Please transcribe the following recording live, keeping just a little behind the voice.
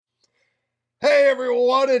Hey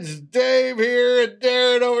everyone, it's Dave here and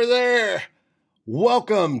Darren over there.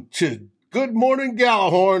 Welcome to Good Morning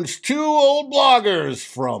Gallahorns, two old bloggers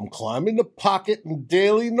from Climbing the Pocket and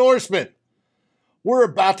Daily Norseman. We're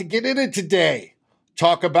about to get in it today.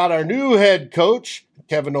 Talk about our new head coach,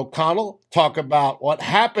 Kevin O'Connell. Talk about what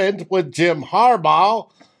happened with Jim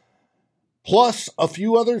Harbaugh, plus a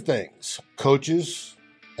few other things. Coaches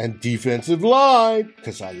and defensive line,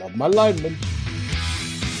 because I love my linemen.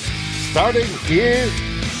 Starting here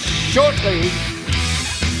shortly.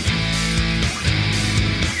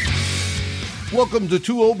 Welcome to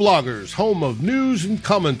Two Old Bloggers, home of news and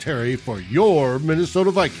commentary for your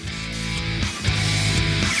Minnesota Vikings.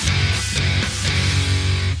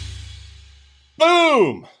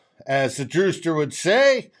 Boom! As the Drewster would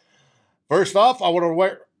say. First off, I want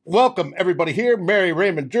to welcome everybody here. Mary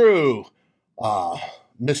Raymond Drew,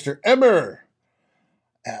 Mr. Emmer.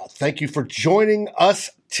 Thank you for joining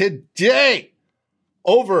us today.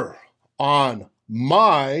 Over on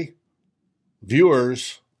my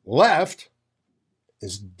viewers' left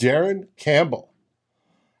is Darren Campbell.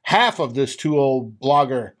 Half of this two old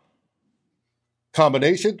blogger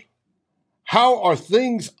combination. How are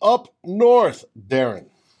things up north, Darren?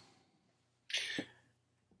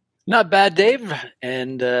 Not bad, Dave.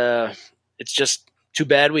 And it's just too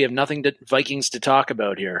bad we have nothing to Vikings to talk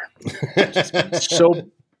about here. It's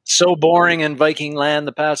been so boring in Viking land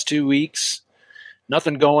the past 2 weeks.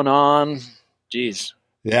 Nothing going on. Jeez.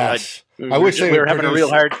 Yes. I wish we were having a real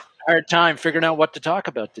hard time figuring out what to talk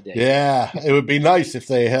about today. Yeah, it would be nice if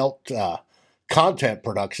they helped content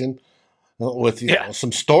production with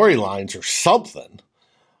some storylines or something.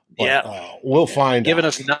 But, we'll find Giving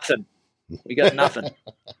out. Us nothing. We got nothing.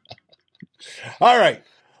 All right,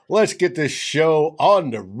 let's get this show on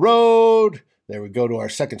the road. There we go to our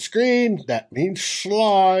second screen. That means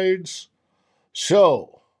slides.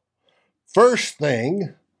 So, first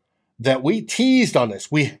thing that we teased on this,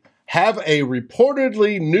 we have a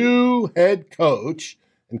reportedly new head coach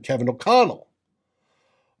in Kevin O'Connell.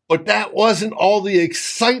 But that wasn't all the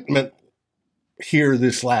excitement here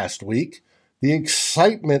this last week. The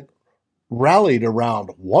excitement rallied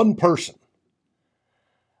around one person.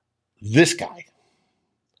 This guy.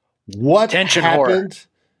 What Tension happened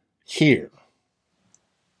here?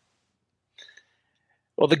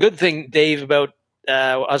 Well, the good thing, Dave, about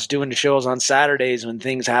us doing the shows on Saturdays when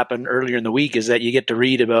things happen earlier in the week is that you get to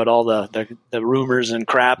read about all the rumors and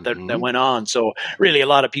crap that went on. So really a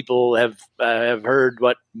lot of people have heard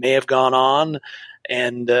what may have gone on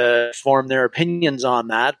and formed their opinions on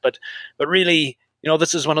that. But really,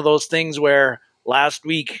 this is one of those things where last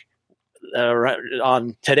week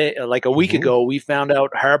on today, like a week ago, we found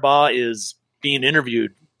out Harbaugh is being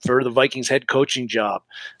interviewed for the Vikings head coaching job.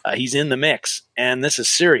 He's in the mix, and this is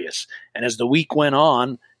serious. And as the week went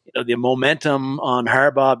on, the momentum on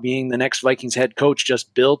Harbaugh being the next Vikings head coach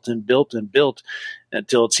just built and built and built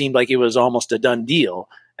until it seemed like it was almost a done deal.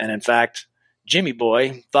 And in fact, Jimmy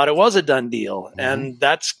Boy thought it was a done deal. And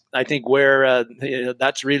that's, I think, where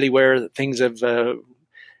that's really where things have kind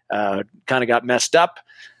of got messed up.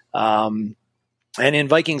 And in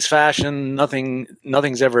Vikings fashion,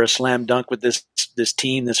 nothing's ever a slam dunk with this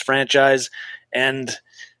team, this franchise. And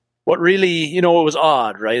what really, it was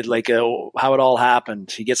odd, right? Like how it all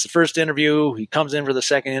happened. He gets the first interview. He comes in for the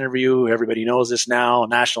second interview. Everybody knows this now.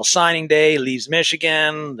 National Signing Day, leaves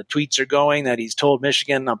Michigan. The tweets are going that he's told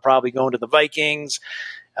Michigan, I'm probably going to the Vikings.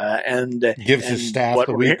 And gives his staff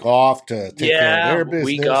the week off to take care of their business.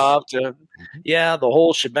 Week off the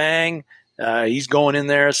whole shebang. He's going in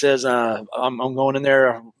there, says, I'm going in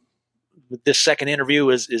there. This second interview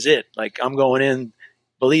is it. Like, I'm going in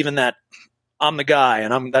believing that I'm the guy,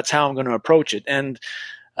 and that's how I'm going to approach it. And,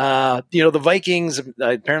 the Vikings,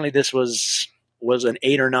 apparently this was an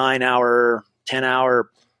 8 or 9 hour, 10 hour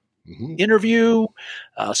interview.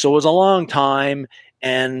 So it was a long time,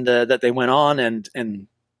 and that they went on, and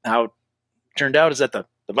how it turned out is that the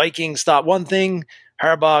Vikings thought one thing,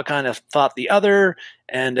 Harbaugh kind of thought the other,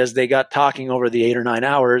 and as they got talking over the 8 or 9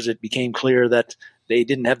 hours, it became clear that they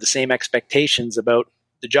didn't have the same expectations about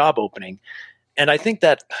the job opening. And I think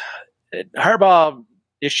that Harbaugh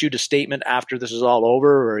issued a statement after this was all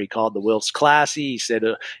over where he called the Wilfs classy. He said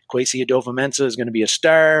Kwesi Adofo-Mensah is going to be a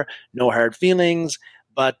star, no hard feelings.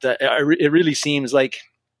 But it really seems like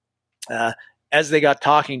as they got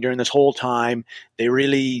talking during this whole time, they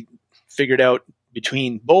really figured out,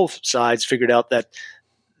 between both sides, figured out that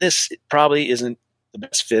this probably isn't the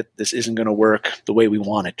best fit. This isn't going to work the way we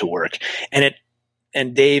want it to work.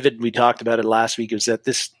 And David, we talked about it last week, is that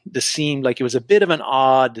this seemed like it was a bit of an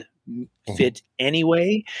odd fit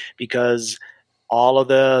anyway, because all of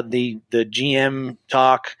the GM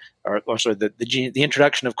talk, or sorry, the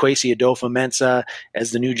introduction of Kwesi Adolfo-Mensah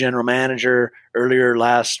as the new general manager earlier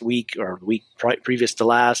last week, or the week previous to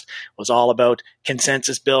last, was all about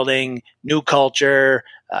consensus building, new culture.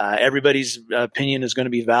 Everybody's opinion is going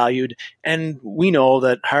to be valued. And we know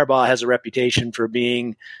that Harbaugh has a reputation for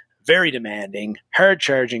being very demanding,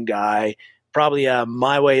 hard-charging guy, probably a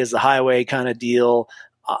my way is the highway kind of deal.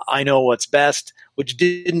 I know what's best, which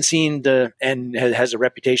didn't seem to, and has a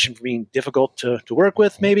reputation for being difficult to work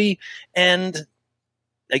with, maybe. And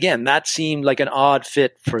again, that seemed like an odd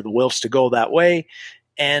fit for the Wilfs to go that way.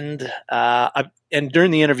 And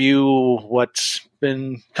during the interview, what's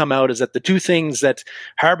been come out is that the two things that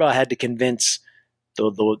Harbaugh had to convince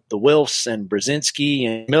the Wilfs and Brzezinski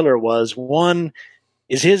and Miller was, one,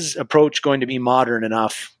 is his approach going to be modern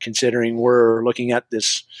enough, considering we're looking at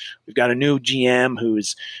this? We've got a new GM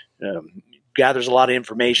who's gathers a lot of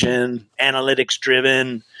information, analytics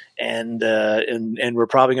driven, and we're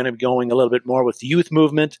probably going to be going a little bit more with the youth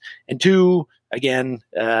movement. And two, again,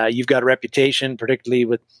 you've got a reputation, particularly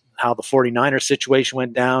with how the 49ers situation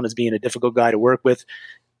went down, as being a difficult guy to work with.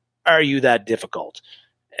 Are you that difficult?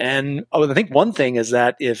 And I think one thing is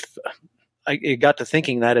that if I got to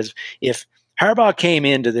thinking that is, if Harbaugh came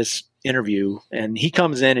into this interview and he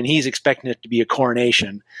comes in and he's expecting it to be a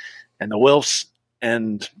coronation, and the Wilfs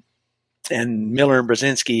and Miller and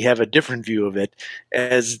Brzezinski have a different view of it,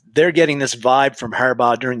 as they're getting this vibe from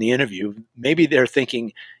Harbaugh during the interview. Maybe they're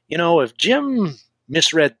thinking, if Jim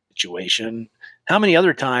misread the situation, how many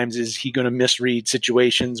other times is he going to misread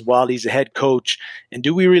situations while he's a head coach? And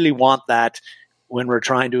do we really want that when we're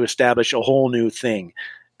trying to establish a whole new thing?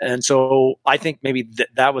 And so I think maybe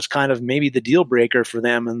that was kind of maybe the deal breaker for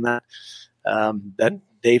them, and that that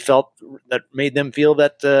they felt that made them feel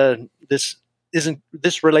that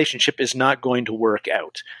this relationship is not going to work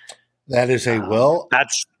out. That is a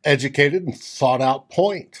educated and thought out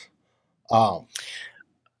point. I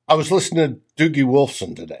was listening to Doogie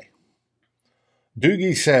Wolfson today.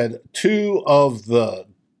 Doogie said two of the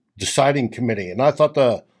deciding committee, and I thought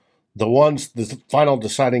the final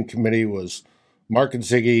deciding committee was Mark and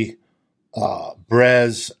Ziggy,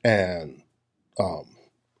 Brez, and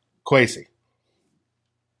Kwesi.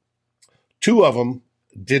 Two of them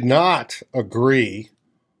did not agree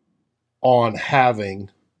on having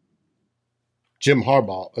Jim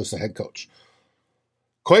Harbaugh as the head coach.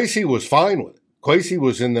 Kwesi was fine with it. Kwesi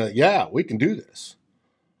was in we can do this.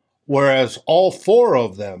 Whereas all four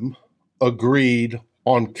of them agreed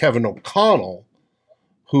on Kevin O'Connell,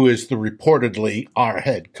 who is reportedly our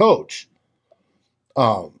head coach.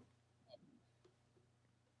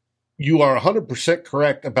 You are 100%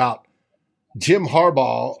 correct about Jim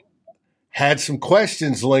Harbaugh had some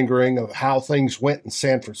questions lingering of how things went in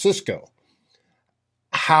San Francisco,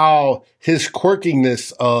 how his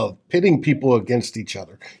quirkiness of pitting people against each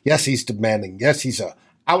other. Yes, he's demanding. Yes, he's an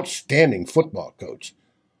outstanding football coach.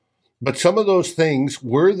 But some of those things,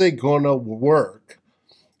 were they going to work?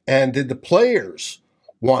 And did the players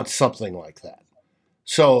want something like that?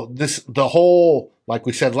 So the whole, like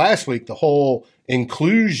we said last week, the whole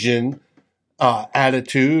inclusion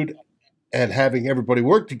attitude and having everybody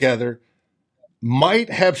work together might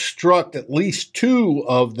have struck at least two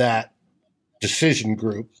of that decision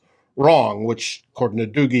group wrong, which, according to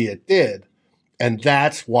Doogie, it did. And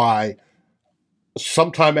that's why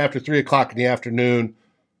sometime after 3 o'clock in the afternoon,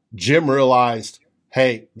 Jim realized,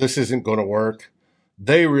 hey, this isn't going to work.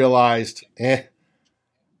 They realized,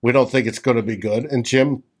 we don't think it's going to be good. And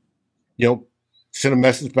Jim, sent a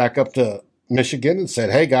message back up to Michigan and said,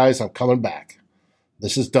 hey, guys, I'm coming back.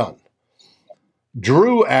 This is done.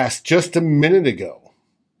 Drew asked just a minute ago,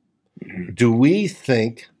 do we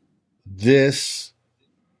think this,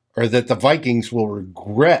 or that the Vikings will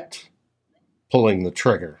regret pulling the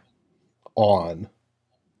trigger on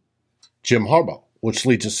Jim Harbaugh, which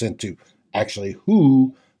leads us into actually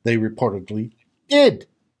who they reportedly did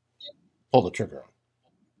pull the trigger on.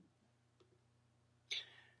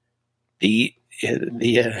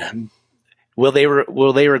 Will they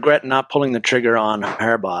regret not pulling the trigger on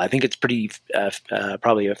Harbaugh? I think it's pretty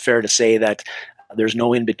probably fair to say that there's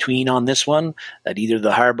no in between on this one. That either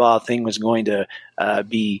the Harbaugh thing was going to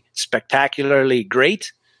be spectacularly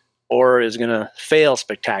great, or is going to fail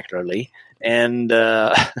spectacularly, and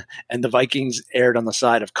the Vikings erred on the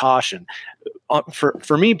side of caution.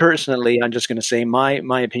 For me personally, I'm just going to say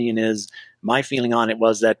my opinion is, my feeling on it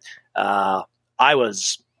was that I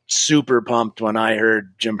was super pumped when I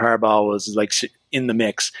heard Jim Harbaugh was in the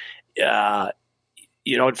mix.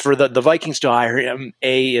 for the Vikings to hire him,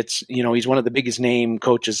 it's, he's one of the biggest name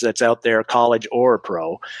coaches that's out there, college or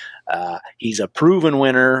pro. He's a proven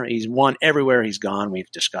winner. He's won everywhere he's gone.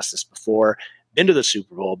 We've discussed this before. Been to the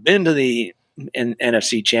Super Bowl, been to the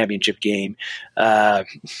NFC Championship game,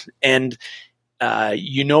 and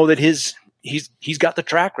that he's got the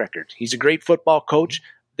track record. He's a great football coach.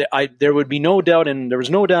 There would be no doubt, and there was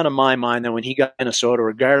no doubt in my mind that when he got Minnesota,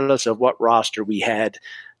 regardless of what roster we had,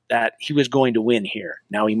 that he was going to win here.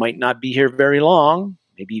 Now, he might not be here very long.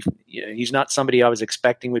 Maybe he's not somebody I was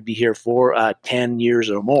expecting would be here for 10 years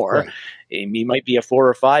or more. Right. He might be a 4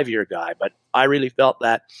 or 5 year guy, but I really felt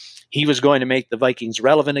that he was going to make the Vikings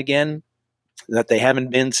relevant again, that they haven't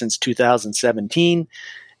been since 2017,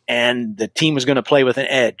 and the team was going to play with an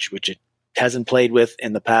edge, which it hasn't played with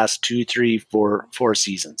in the past 2, 3, 4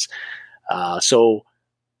 seasons. How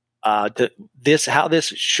this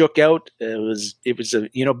shook out, it was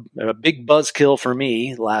a big buzzkill for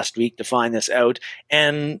me last week to find this out.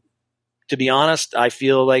 And to be honest, I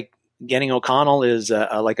feel like getting O'Connell is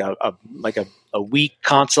like a weak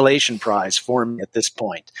consolation prize for me at this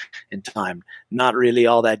point in time. Not really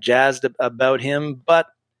all that jazzed about him, but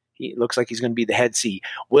he looks like he's going to be the head C.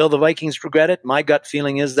 Will the Vikings regret it? My gut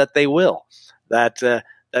feeling is that they will. That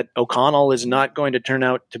O'Connell is not going to turn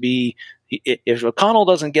out to be. If O'Connell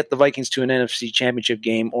doesn't get the Vikings to an NFC Championship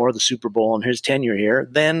game or the Super Bowl in his tenure here,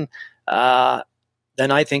 then I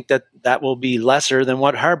think that will be lesser than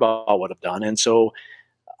what Harbaugh would have done. And so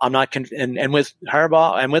I'm not and with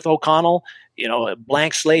Harbaugh and with O'Connell, a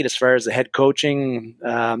blank slate as far as the head coaching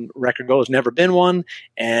record goes, never been one,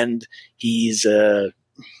 and he's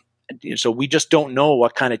so we just don't know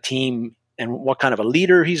what kind of team and what kind of a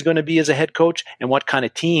leader he's going to be as a head coach and what kind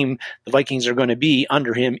of team the Vikings are going to be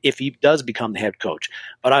under him if he does become the head coach.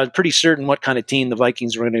 But I was pretty certain what kind of team the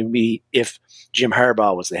Vikings were going to be if Jim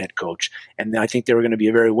Harbaugh was the head coach. And I think they were going to be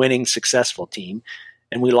a very winning, successful team.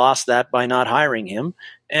 And we lost that by not hiring him.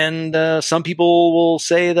 And some people will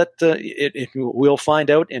say that we'll find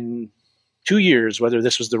out in 2 years whether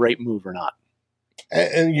this was the right move or not.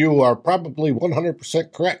 And you are probably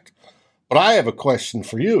 100% correct. But I have a question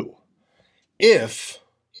for you. If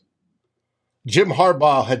Jim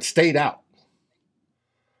Harbaugh had stayed out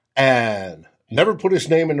and never put his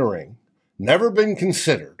name in the ring, never been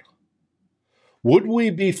considered, would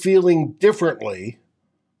we be feeling differently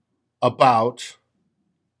about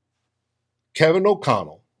Kevin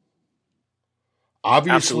O'Connell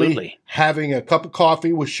obviously Absolutely. having a cup of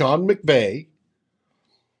coffee with Sean McVay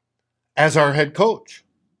as our head coach?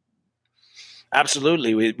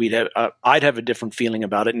 Absolutely. We'd have, I'd have a different feeling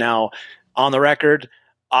about it. Now, on the record,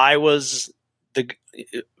 DeMeco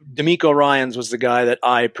Ryans was the guy that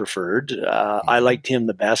I preferred. I liked him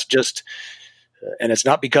the best. And it's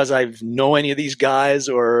not because I know any of these guys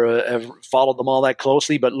or have followed them all that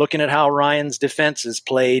closely, but looking at how Ryans' defense has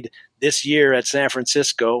played this year at San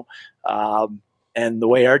Francisco, and the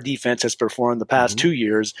way our defense has performed the past 2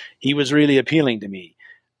 years, he was really appealing to me.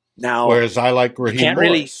 Now, whereas I like Raheem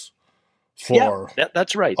Morris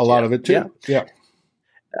that's right. A lot of it too. Yeah.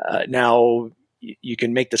 Now, you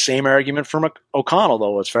can make the same argument from O'Connell,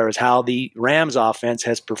 though, as far as how the Rams offense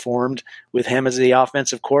has performed with him as the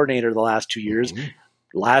offensive coordinator the last 2 years. Mm-hmm.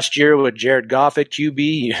 Last year with Jared Goff at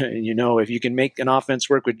QB, if you can make an offense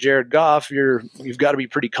work with Jared Goff, you've got to be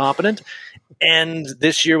pretty competent. And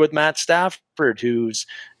this year with Matt Stafford, who's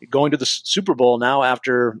going to the Super Bowl now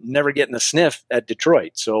after never getting a sniff at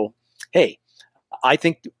Detroit. So, hey, I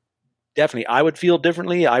think definitely I would feel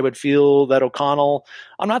differently. I would feel that O'Connell,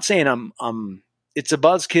 I'm not saying it's a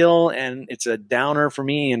buzzkill and it's a downer for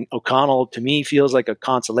me, and O'Connell to me feels like a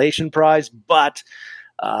consolation prize, but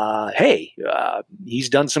he's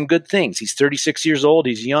done some good things. He's 36 years old.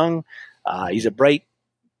 He's young. He's a bright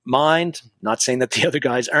mind. Not saying that the other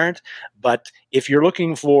guys aren't, but if you're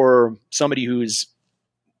looking for somebody who's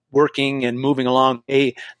working and moving along,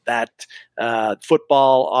 that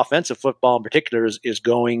offensive football in particular is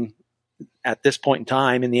going at this point in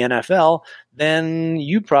time in the NFL, then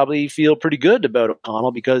you probably feel pretty good about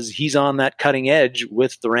O'Connell because he's on that cutting edge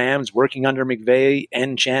with the Rams, working under McVay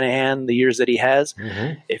and Shanahan the years that he has.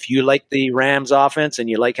 Mm-hmm. If you like the Rams offense and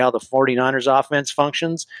you like how the 49ers offense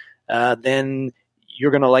functions, then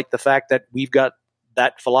you're going to like the fact that we've got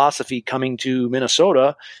that philosophy coming to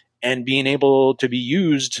Minnesota and being able to be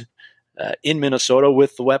used in Minnesota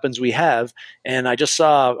with the weapons we have. And I just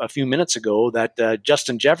saw a few minutes ago that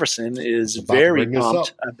Justin Jefferson is very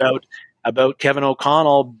pumped about Kevin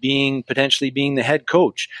O'Connell potentially being the head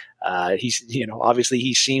coach. He's, obviously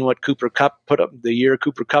he's seen what Cooper Kupp put up the year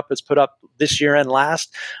Cooper Kupp has put up this year and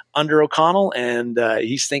last under O'Connell. And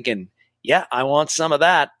he's thinking, yeah, I want some of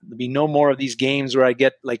that. There'll be no more of these games where I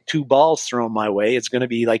get like 2 balls thrown my way. It's going to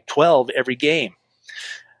be like 12 every game.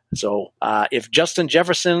 So if Justin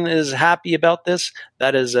Jefferson is happy about this,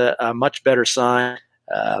 that is a much better sign.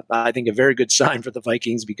 I think a very good sign for the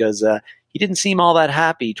Vikings, because he didn't seem all that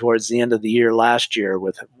happy towards the end of the year last year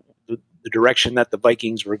with the direction that the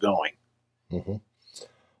Vikings were going.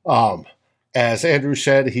 Mm-hmm. As Andrew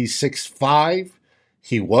said, he's 6'5".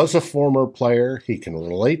 He was a former player. He can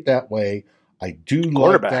relate that way. I do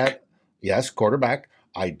like that. Yes, quarterback.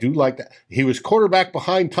 I do like that. He was quarterback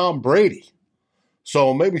behind Tom Brady.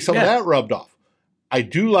 So maybe some of that rubbed off. I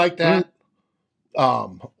do like that.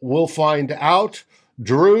 We'll find out.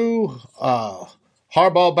 Drew,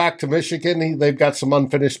 Harbaugh back to Michigan. They've got some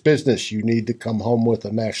unfinished business. You need to come home with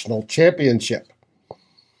a national championship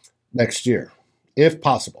next year, if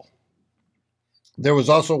possible. There was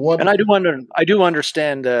also one, and I do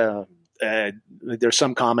understand. There's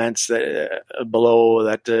some comments that, below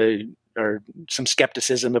that or some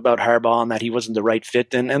skepticism about Harbaugh and that he wasn't the right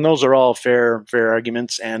fit, and those are all fair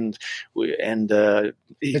arguments. And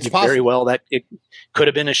it's very well that it could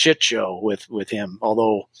have been a shit show with him.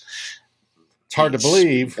 Although it's hard to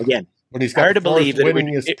believe again when he's got hard the fourth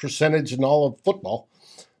winningest percentage in all of football.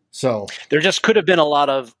 So there just could have been a lot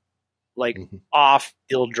of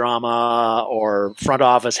off-field drama or front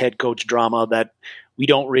office head coach drama that we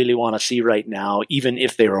don't really want to see right now, even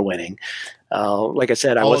if they were winning. Like I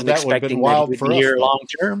said, I wasn't expecting that he would be here long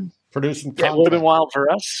term. Producing content. It would have been wild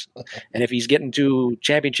for us. And if he's getting to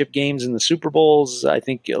championship games and the Super Bowls, I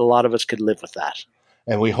think a lot of us could live with that.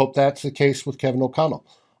 And we hope that's the case with Kevin O'Connell.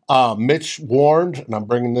 Mitch warned, and I'm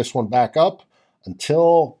bringing this one back up,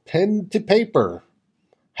 until pen to paper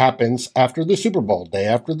happens after the Super Bowl, day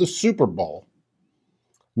after the Super Bowl,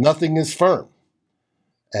 nothing is firm.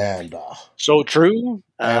 And so true.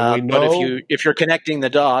 And we know, but if you're connecting the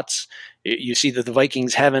dots, you see that the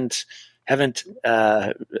Vikings haven't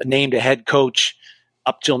named a head coach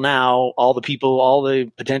up till now. All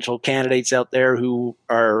the potential candidates out there who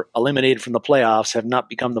are eliminated from the playoffs have not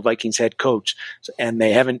become the Vikings head coach, and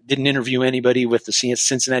they didn't interview anybody with the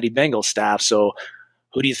Cincinnati Bengals staff. So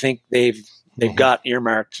who do you think they've got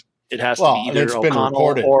earmarked? It has to be either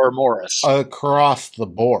O'Connell or Morris across the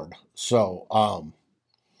board. So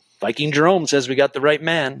Viking Jerome says we got the right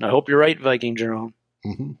man. I hope you're right, Viking Jerome.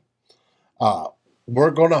 Mm-hmm.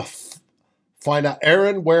 We're going to find out.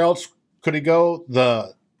 Aaron, where else could he go?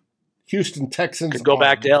 The Houston Texans could go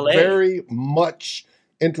back to LA. Very much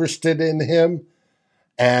interested in him.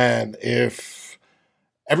 And if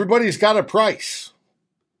everybody's got a price.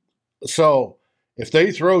 So if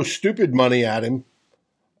they throw stupid money at him,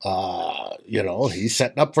 he's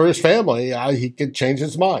setting up for his family. He could change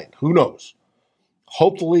his mind. Who knows?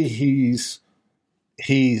 Hopefully he's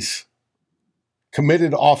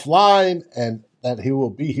committed offline and that he will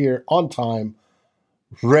be here on time,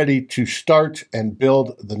 ready to start and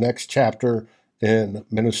build the next chapter in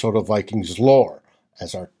Minnesota Vikings lore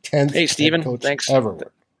as our 10th hey, Steven, head coach thanks. ever.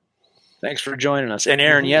 Thanks for joining us. And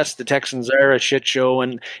Aaron, yes, the Texans are a shit show.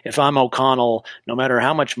 And if I'm O'Connell, no matter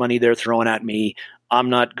how much money they're throwing at me, I'm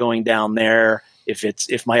not going down there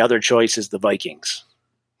if my other choice is the Vikings.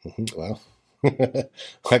 Well,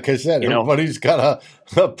 like I said, everybody's got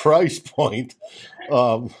a price point.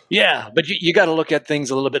 Yeah, but you got to look at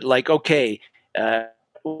things a little bit like, okay,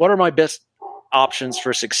 what are my best options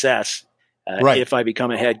for success if I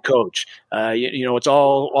become a head coach? It's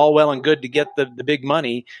all well and good to get the big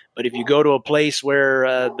money, but if you go to a place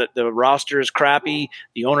where the roster is crappy,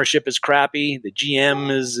 the ownership is crappy, the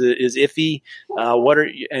GM is iffy,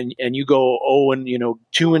 and you go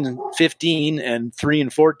 2-15 and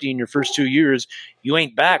 3-14 your first 2 years, you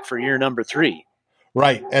ain't back for year number 3.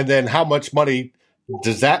 Right, and then how much money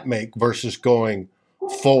does that make versus going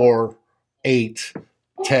 4, 8,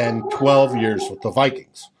 10, 12 years with the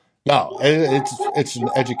Vikings? No, it's an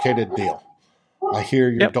educated deal. I hear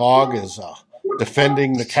your dog is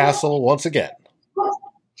defending the castle once again.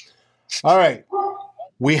 All right.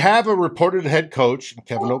 We have a reported head coach,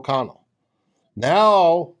 Kevin O'Connell.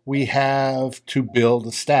 Now we have to build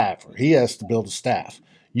a staff, or he has to build a staff.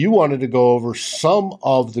 You wanted to go over some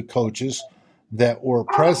of the coaches that were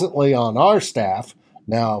presently on our staff.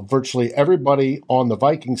 Now, virtually everybody on the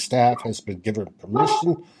Viking staff has been given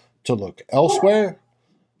permission to look elsewhere.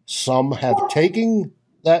 Some have taken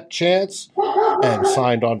that chance and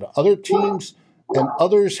signed on to other teams, and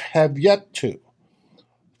others have yet to.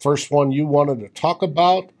 First one you wanted to talk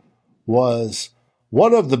about was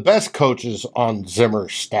one of the best coaches on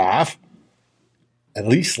Zimmer's staff, at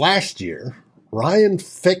least last year, Ryan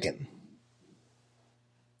Ficken.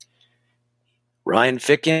 Ryan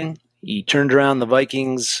Ficken, he turned around the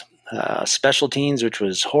Vikings special teams, which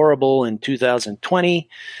was horrible in 2020.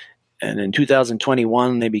 And in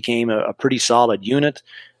 2021, they became a pretty solid unit.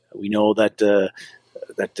 We know that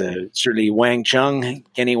certainly Wang Chung,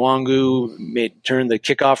 Kenny Wangu turned the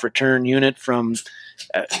kickoff return unit from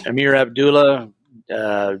Amir Abdullah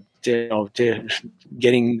to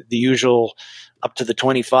getting the usual up to the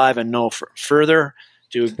 25 and no further,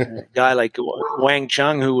 to a guy like Wang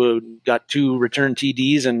Chung, who got 2 return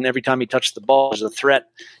TDs, and every time he touched the ball was a threat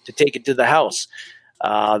to take it to the house.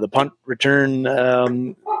 The punt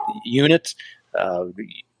return unit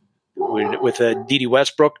with Dede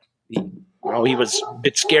Westbrook, he was a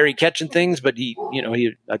bit scary catching things, but he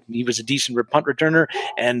was a decent punt returner,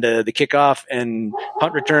 and the kickoff and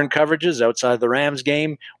punt return coverages outside the Rams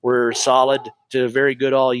game were solid to very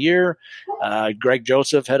good all year. Greg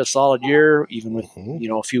Joseph had a solid year, even with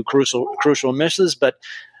a few crucial misses, but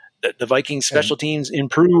the Vikings special teams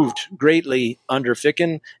improved greatly under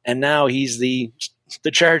Ficken, and now he's the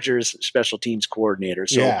Chargers special teams coordinator.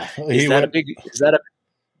 So is that a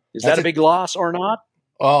big loss or not?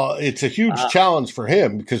 It's a huge challenge for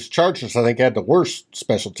him, because Chargers, I think, had the worst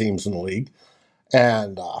special teams in the league.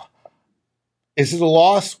 And is it a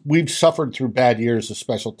loss? We've suffered through bad years of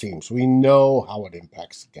special teams. We know how it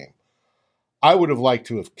impacts the game. I would have liked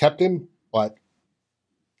to have kept him, but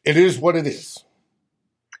it is what it is.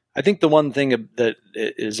 I think the one thing that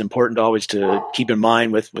is important always to keep in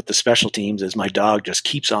mind with the special teams, as my dog just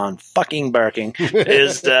keeps on fucking barking,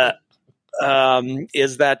 is that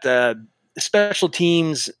special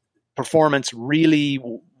teams performance really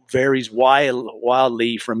varies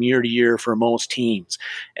wildly from year to year for most teams.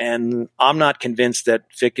 And I'm not convinced that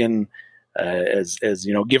Ficken, as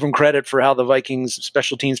give him credit for how the Vikings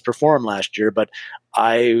special teams performed last year, but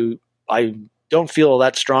I don't feel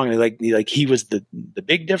that strongly like he was the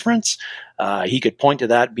big difference. He could point to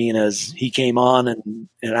that, being as he came on and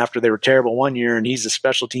after they were terrible one year, and he's the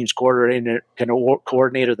special teams coordinator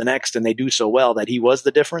the next, and they do so well that he was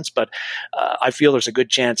the difference. But I feel there's a good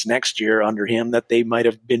chance next year under him that they might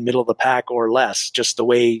have been middle of the pack or less, just the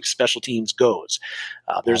way special teams goes.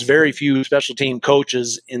 There's very few special team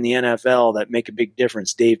coaches in the NFL that make a big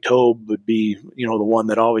difference. Dave Toub would be, the one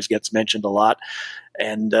that always gets mentioned a lot.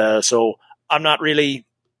 And so I'm not really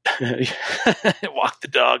walk the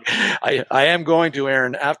dog. I am going to,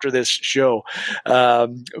 Aaron, after this show.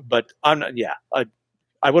 But I'm not,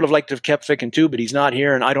 I would have liked to have kept Ficken too, but he's not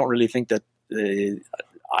here. And I don't really think that,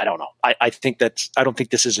 I don't know. I don't think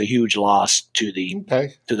this is a huge loss to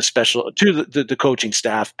the coaching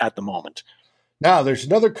staff at the moment. Now there's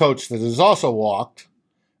another coach that has also walked,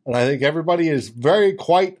 and I think everybody is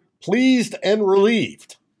quite pleased and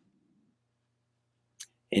relieved.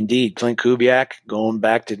 Indeed, Clint Kubiak going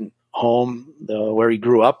back to home, where he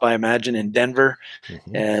grew up, I imagine, in Denver,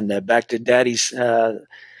 and back to Daddy's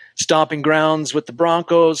stomping grounds with the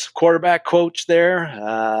Broncos, quarterback coach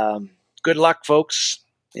there. Good luck, folks,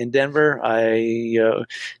 in Denver. I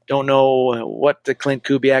don't know what the Clint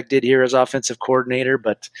Kubiak did here as offensive coordinator,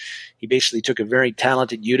 but he basically took a very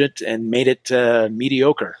talented unit and made it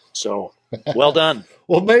mediocre. So well done.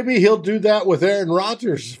 Well, maybe he'll do that with Aaron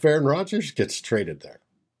Rodgers if Aaron Rodgers gets traded there.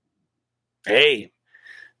 Hey,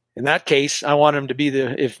 in that case, I would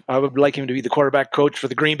like him to be the quarterback coach for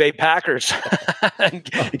the Green Bay Packers in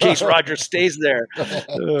case Rodgers stays there.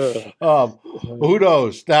 Who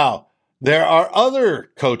knows? Now, there are other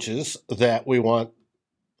coaches that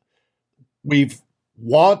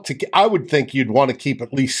I would think you'd want to keep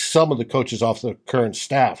at least some of the coaches off the current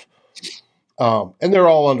staff. And they're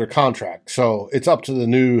all under contract. So it's up to the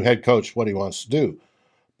new head coach what he wants to do.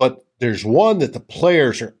 But there's one that the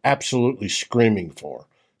players are absolutely screaming for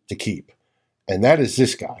to keep, and that is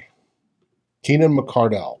this guy, Keenan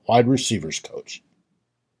McCardell, wide receivers coach.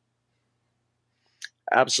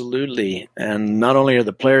 Absolutely. And not only are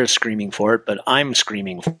the players screaming for it, but I'm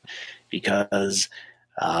screaming for it, because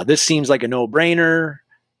this seems like a no-brainer,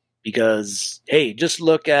 because, hey, just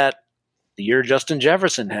look at the year Justin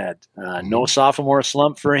Jefferson had. No sophomore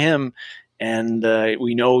slump for him. And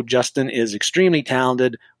we know Justin is extremely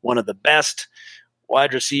talented, one of the best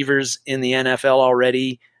wide receivers in the NFL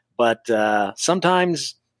already. But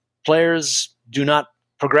sometimes players do not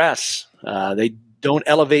progress. They don't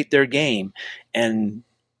elevate their game. And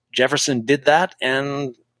Jefferson did that.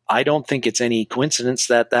 And I don't think it's any coincidence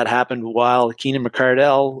that happened while Keenan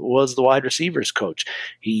McCardell was the wide receivers coach.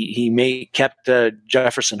 He kept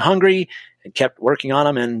Jefferson hungry and kept working on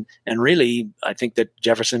him. And really, I think that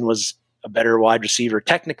Jefferson was a better wide receiver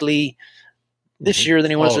technically this year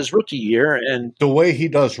than he was his rookie year. And the way he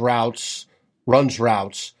does routes, runs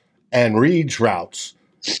routes, and reads routes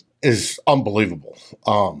is unbelievable.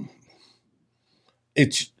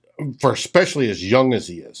 It's for especially as young as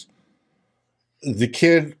he is. The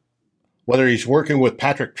kid, whether he's working with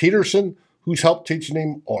Patrick Peterson, who's helped teaching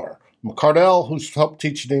him, or McCardell, who's helped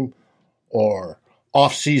teaching him, or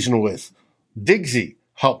off-season with Diggsy,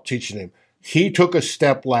 helped teaching him. He took a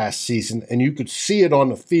step last season, and you could see it on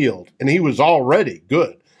the field, and he was already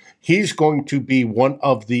good. He's going to be one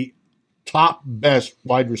of the top best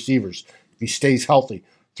wide receivers if he stays healthy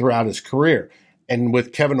throughout his career. And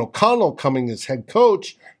with Kevin O'Connell coming as head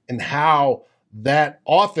coach and how that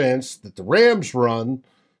offense that the Rams run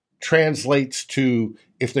translates to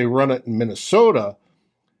if they run it in Minnesota,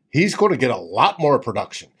 he's going to get a lot more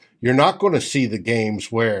production. You're not going to see the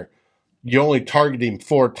games where you only target him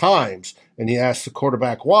 4 times and you ask the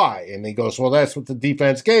quarterback why. And he goes, well, that's what the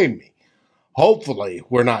defense gave me. Hopefully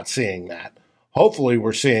we're not seeing that. Hopefully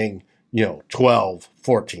we're seeing, 12,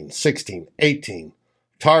 14, 16, 18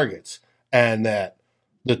 targets. And that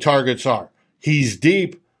the targets are, he's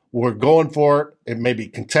deep, we're going for it. It may be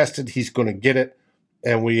contested, he's going to get it.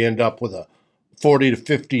 And we end up with a 40 to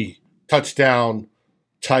 50 touchdown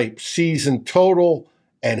type season total.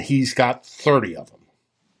 And he's got 30 of them.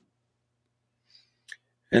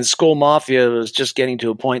 And Skull Mafia was just getting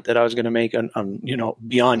to a point that I was going to make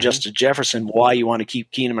beyond Justin Jefferson, why you want to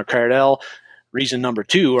keep Keenan McCardell. Reason number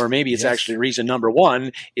 2, or maybe it's actually reason number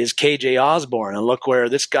 1, is KJ Osborne. And look where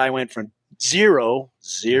this guy went from zero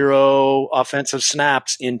offensive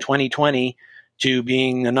snaps in 2020 to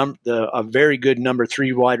being a very good number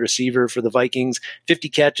 3 wide receiver for the Vikings. 50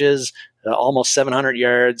 catches, almost 700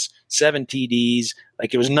 yards, 7 TDs.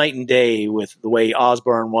 Like, it was night and day with the way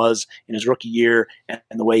Osborne was in his rookie year and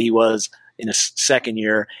the way he was in his second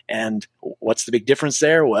year. And what's the big difference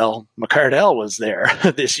there? Well, McCardell was there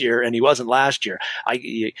this year and he wasn't last year.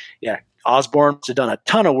 Osborne's done a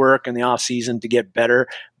ton of work in the offseason to get better,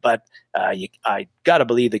 but I got to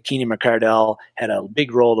believe that Keenan McCardell had a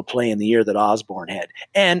big role to play in the year that Osborne had.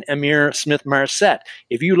 And Ihmir Smith-Marsette.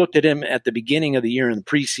 If you looked at him at the beginning of the year in the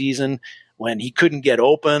preseason when he couldn't get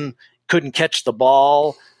open, couldn't catch the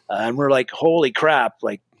ball, and we're like, holy crap,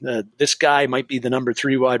 this guy might be the number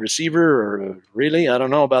 3 wide receiver, or really, I don't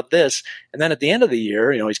know about this. And then at the end of the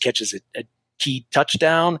year, he catches a key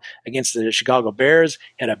touchdown against the Chicago Bears,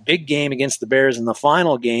 had a big game against the Bears in the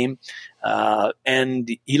final game, and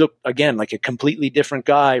he looked, again, like a completely different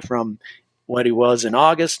guy from what he was in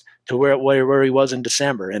August to where he was in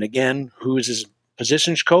December. And again, who is his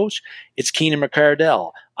positions coach? It's Keenan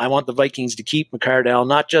McCardell. I want the Vikings to keep McCardell,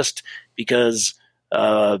 not just because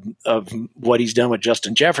of what he's done with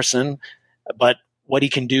Justin Jefferson, but what he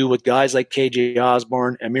can do with guys like KJ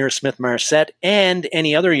Osborne, Ihmir Smith-Marsette, and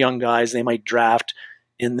any other young guys they might draft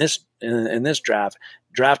in this draft.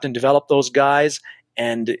 Draft and develop those guys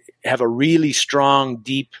and have a really strong,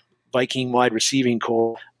 deep Viking wide receiving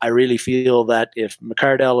core. I really feel that if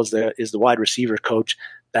McCardell is the wide receiver coach,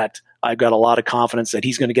 that I've got a lot of confidence that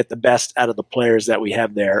he's going to get the best out of the players that we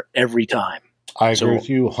have there every time. I agree with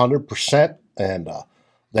you 100%. And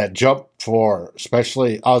that jump for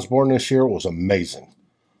especially Osborne this year was amazing.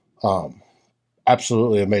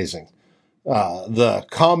 Absolutely amazing. The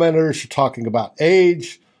commenters are talking about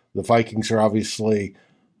age. The Vikings are obviously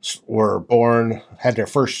had their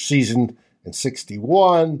first season in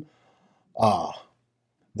 1961.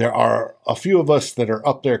 There are a few of us that are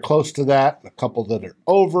up there close to that, and a couple that are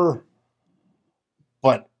over.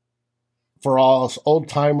 But for all us old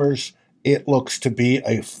timers, it looks to be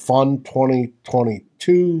a fun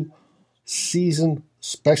 2022 season,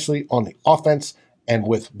 especially on the offense. And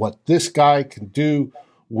with what this guy can do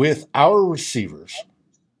with our receivers,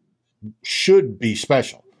 should be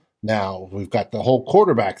special. Now, we've got the whole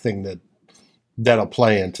quarterback thing that'll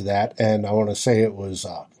play into that. And I want to say it was,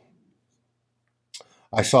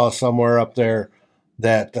 I saw somewhere up there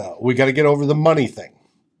that we got to get over the money thing.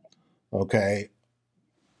 Okay.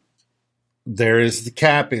 There is the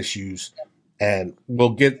cap issues, and we'll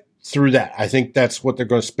get through that. I think that's what they're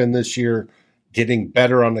going to spend this year, getting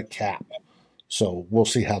better on the cap. So we'll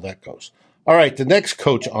see how that goes. All right, the next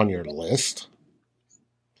coach on your list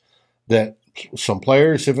that some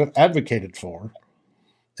players have advocated for,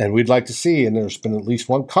 and we'd like to see, and there's been at least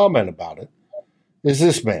one comment about it, is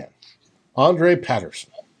this man, Andre Patterson.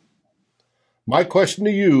 My question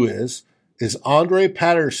to you is Andre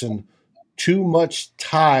Patterson too much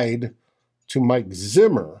tied to Mike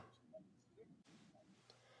Zimmer?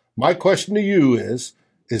 My question to you is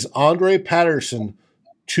Andre Patterson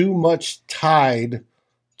too much tied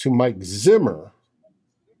to Mike Zimmer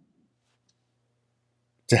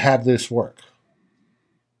to have this work?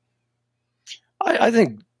 I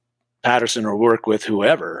think Patterson will work with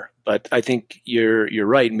whoever, But I think you're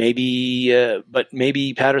right. Maybe, but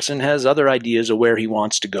maybe Patterson has other ideas of where he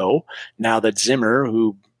wants to go now that Zimmer,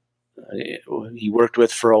 who he worked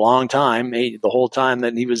with for a long time, the whole time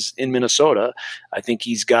that he was in Minnesota, I think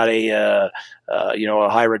he's got a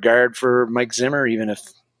high regard for Mike Zimmer, even if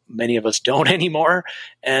many of us don't anymore.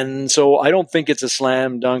 And so I don't think it's a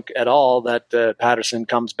slam dunk at all that Patterson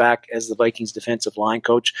comes back as the Vikings defensive line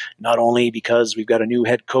coach, not only because we've got a new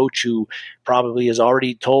head coach who probably has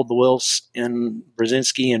already told the Wilfs and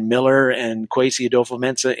Brzezinski and Miller and Kwesi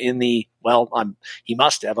Adolfo-Mensah he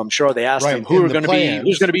must have. I'm sure they asked him who's going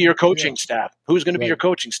to be your coaching staff. Who's going to be your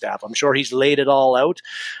coaching staff? I'm sure he's laid it all out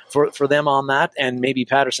for them on that, and maybe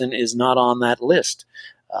Patterson is not on that list.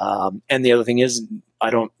 And the other thing is,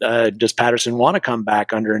 does Patterson want to come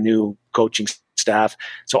back under a new coaching staff?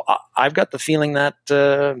 So I've got the feeling that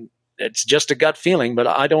it's just a gut feeling, but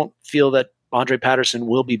I don't feel that Andre Patterson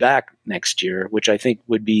will be back next year, which I think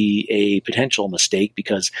would be a potential mistake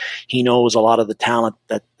because he knows a lot of the talent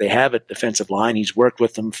that they have at defensive line. He's worked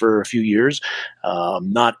with them for a few years.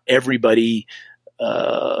 Not everybody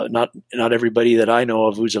that I know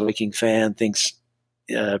of who's a Viking fan thinks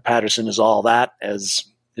Patterson is all that,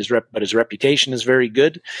 but his reputation is very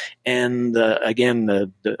good. And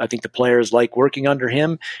again, I think the players like working under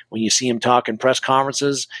him. When you see him talk in press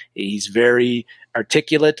conferences, he's very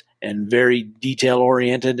articulate and very detail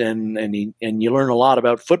oriented, and you learn a lot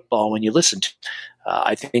about football when you listen to him.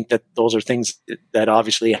 I think that those are things that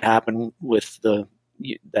obviously happen with the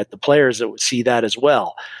players that would see that as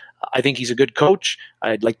well. I think he's a good coach.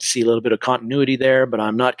 I'd like to see a little bit of continuity there, but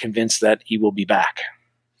I'm not convinced that he will be back.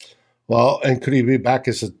 Well, and could he be back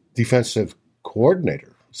as a defensive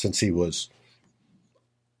coordinator since he was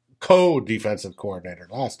co-defensive coordinator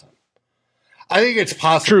last time? I think it's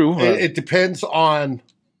possible. True. It depends on.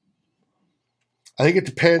 I think it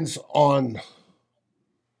depends on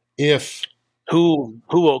if who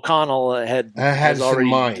O'Connell has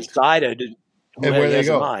already decided and where they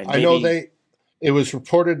go. I know it was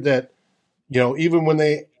reported that even when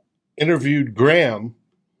they interviewed Graham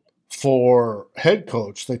for head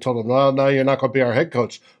coach, they told him, "Well, no, you're not going to be our head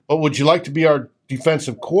coach, but would you like to be our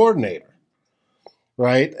defensive coordinator?"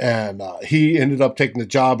 Right? And he ended up taking the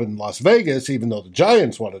job in Las Vegas, even though the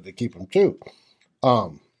Giants wanted to keep him too.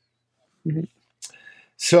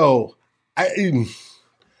 So I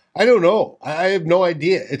don't know. I have no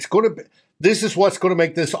idea. It's going to be. This is what's going to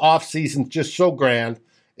make this off season just so grand.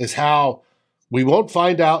 Is how we won't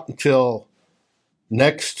find out until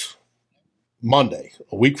next Monday,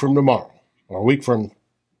 a week from tomorrow, or a week from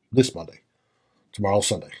this Monday. Tomorrow's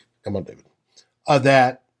Sunday. Come on, David.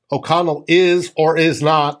 That O'Connell is or is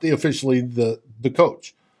not officially the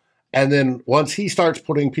coach. And then once he starts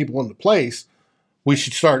putting people into place, we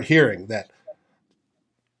should start hearing that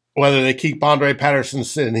whether they keep Andre Patterson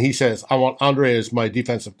and he says, "I want Andre as my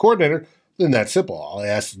defensive coordinator," then that's simple. All he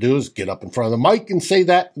has to do is get up in front of the mic and say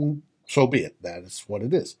that, and so be it. That is what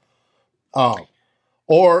it is.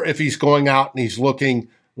 Or if he's going out and he's looking,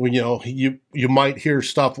 you might hear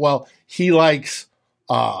stuff. Well, he likes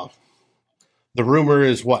the rumor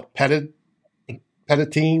is what? Pettine?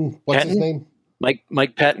 What's his name? Mike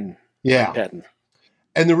Pettine. Yeah. Mike Pettine.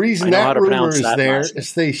 And the reason that rumor is there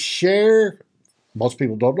is they share, most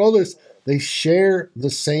people don't know this, they share the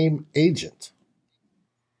same agent,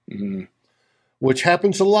 which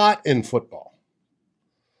happens a lot in football,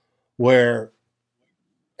 where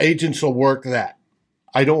agents will work that.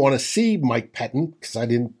 I don't want to see Mike Pettine because I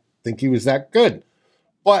didn't think he was that good,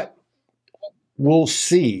 but we'll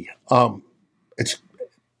see. It's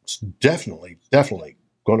definitely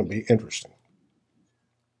going to be interesting.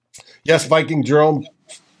 Yes, Viking Jerome,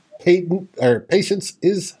 patience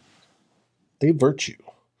is a virtue.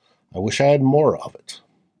 I wish I had more of it.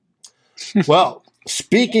 Well,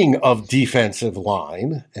 speaking of defensive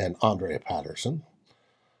line and Andre Patterson,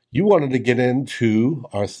 you wanted to get into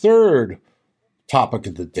our third topic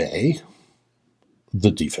of the day,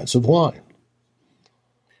 the defensive line.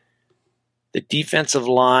 The defensive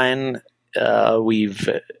line, we've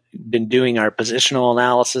been doing our positional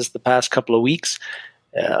analysis the past couple of weeks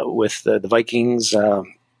with the Vikings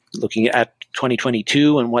looking at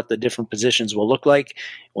 2022 and what the different positions will look like.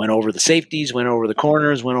 Went over the safeties, went over the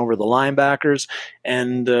corners, went over the linebackers.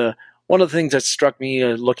 And one of the things that struck me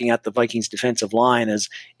looking at the Vikings defensive line is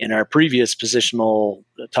in our previous positional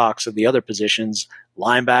talks of the other positions,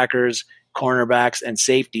 linebackers, cornerbacks, and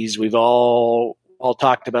safeties, we've all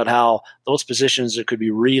talked about how those positions could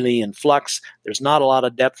be really in flux. There's not a lot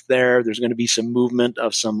of depth there. There's going to be some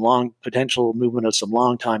potential movement of some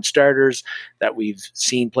long-time starters that we've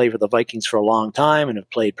seen play for the Vikings for a long time and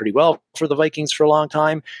have played pretty well for the Vikings for a long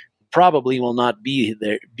time. probably will not be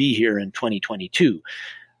here in 2022.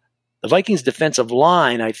 The Vikings defensive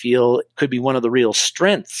line, I feel, could be one of the real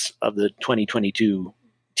strengths of the 2022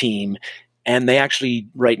 team. And they actually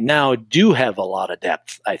right now do have a lot of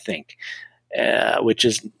depth, I think, which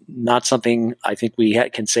is not something I think we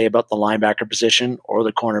can say about the linebacker position or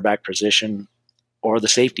the cornerback position or the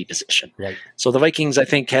safety position. Right. So the Vikings, I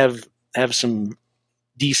think, have some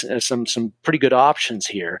decent, some pretty good options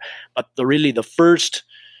here. But the first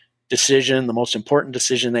decision, the most important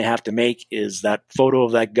decision they have to make is that photo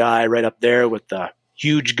of that guy right up there with the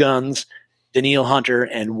huge guns, Danielle Hunter,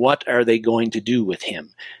 and what are they going to do with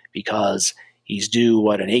him? Because he's due,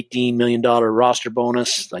 an $18 million roster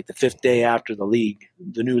bonus, like the fifth day after the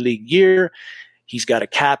new league year. He's got a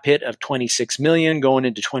cap hit of $26 million going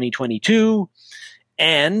into 2022.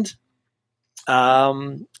 And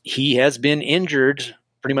he has been injured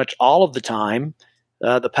pretty much all of the time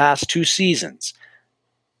the past 2 seasons.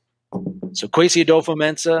 So Kwesi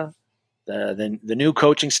Adofo-Mensah, the new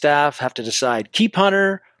coaching staff have to decide, keep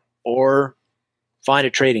Hunter or find a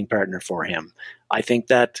trading partner for him. I think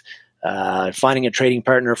that finding a trading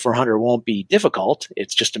partner for Hunter won't be difficult.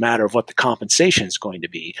 It's just a matter of what the compensation is going to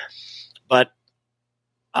be. But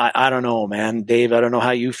I don't know, man. Dave, I don't know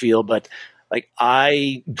how you feel, but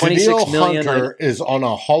 $26 million. Hunter is on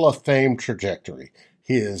a Hall of Fame trajectory.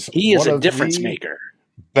 He is a difference maker.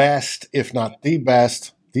 Best, if not the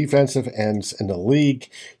best, defensive ends in the league.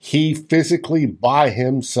 He physically by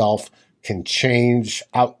himself can change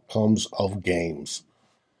outcomes of games.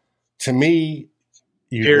 To me,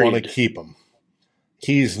 you want to keep him.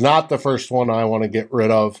 He's not the first one I want to get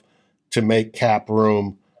rid of to make cap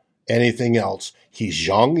room. Anything else? He's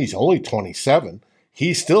young. He's only 27.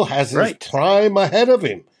 He still has his prime ahead of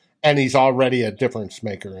him, and he's already a difference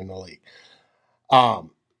maker in the league.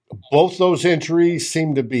 Both those injuries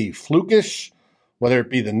seem to be flukish, whether it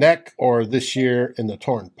be the neck or this year in the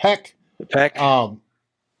torn pec. The pec.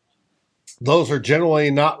 Those are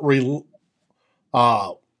generally not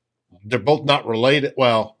they're both not related.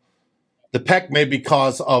 Well, the pec may be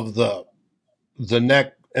because of the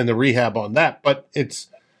neck and the rehab on that, but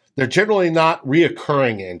they're generally not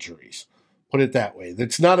reoccurring injuries. Put it that way.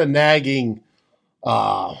 It's not a nagging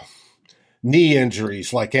knee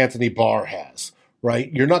injuries like Anthony Barr has,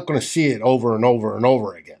 right? You're not going to see it over and over and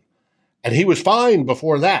over again. And he was fine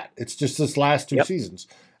before that. It's just this last 2 seasons.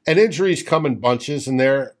 And injuries come in bunches, and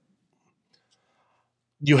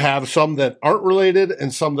you have some that aren't related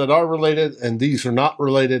and some that are related, and these are not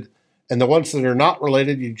related. And the ones that are not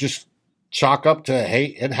related, you just chalk up to, hey,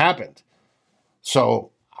 it happened.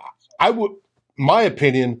 So my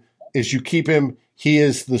opinion is you keep him. He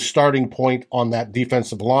is the starting point on that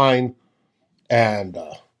defensive line, and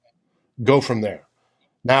go from there.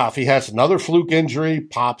 Now, if he has another fluke injury,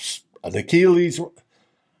 pops an Achilles,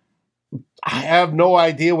 I have no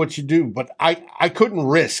idea what you do, but I couldn't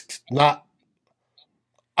risk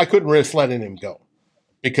letting him go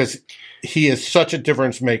because he is such a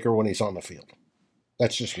difference maker when he's on the field.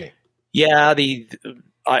 That's just me. Yeah,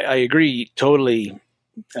 I agree totally,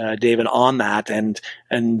 David, on that. And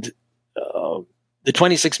the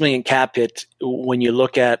 $26 million cap hit, when you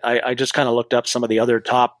look at, I just kind of looked up some of the other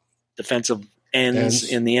top defensive ends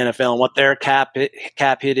in the NFL and what their cap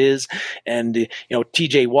hit is. And,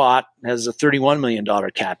 TJ Watt has a $31 million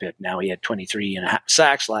cap hit. Now he had 23.5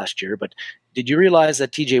 sacks last year, but did you realize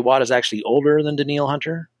that TJ Watt is actually older than Danielle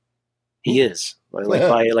Hunter? He is by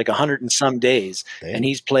 100 and some days. Dang. And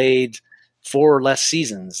he's played 4 less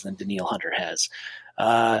seasons than Danielle Hunter has.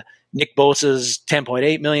 Nick Bosa's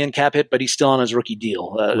 $10.8 million cap hit, but he's still on his rookie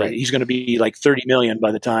deal. He's going to be like $30 million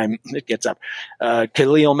by the time it gets up.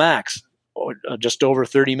 Khalil Max, just over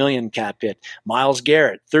 $30 million cap hit. Myles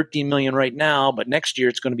Garrett, $13 million right now, but next year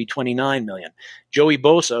it's going to be $29 million. Joey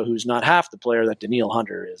Bosa, who's not half the player that Danielle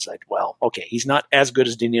Hunter is, he's not as good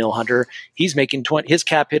as Danielle Hunter. He's making his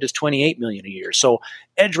cap hit is $28 million a year. So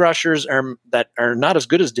edge rushers that are not as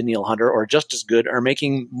good as Danielle Hunter or just as good are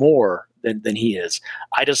making more than he is.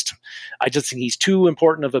 I just think he's too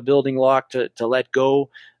important of a building block to let go.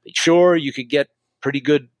 Sure, you could get pretty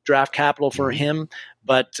good draft capital for him,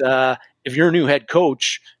 but if you're a new head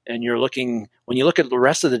coach and when you look at the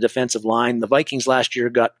rest of the defensive line, the Vikings last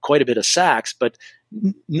year got quite a bit of sacks, but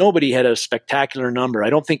nobody had a spectacular number.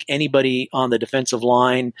 I don't think anybody on the defensive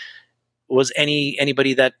line was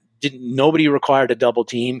anybody that nobody required a double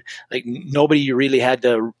team. Like nobody you really had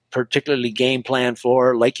to particularly game plan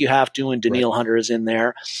for, like you have to when Danielle Hunter is in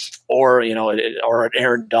there, or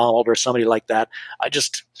Aaron Donald or somebody like that. I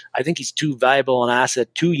think he's too valuable an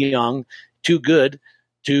asset, too young, too good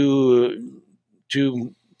to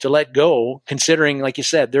to let go, considering, like you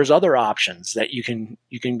said, there's other options that you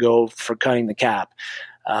can go for cutting the cap.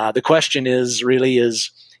 The question is,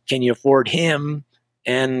 can you afford him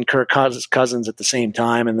and Kirk Cousins at the same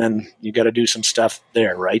time? And then you got to do some stuff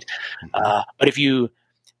there, right?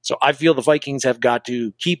 So I feel the Vikings have got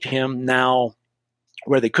to keep him now.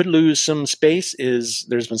 Where they could lose some space is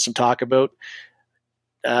there's been some talk about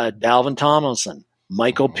Dalvin Tomlinson,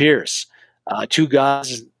 Michael Pierce, two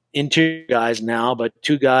guys, interior guys now, but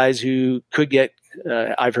two guys who could get,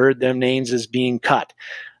 I've heard them names as being cut.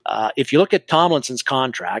 If you look at Tomlinson's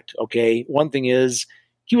contract, okay, one thing is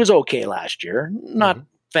he was okay last year, not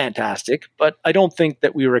fantastic, but I don't think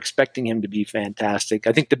that we were expecting him to be fantastic.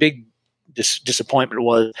 I think the big disappointment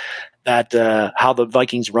was that how the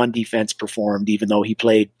Vikings run defense performed, even though he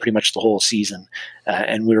played pretty much the whole season,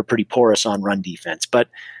 and we were pretty porous on run defense. But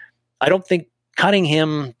I don't think cutting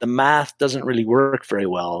him, the math doesn't really work very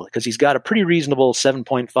well because he's got a pretty reasonable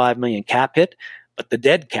 $7.5 million cap hit, but the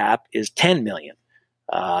dead cap is $10 million.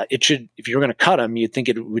 It should, if you're going to cut him, you'd think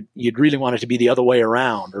you'd really want it to be the other way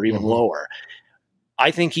around or even lower.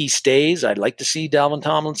 I think he stays. I'd like to see Dalvin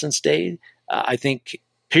Tomlinson stay. I think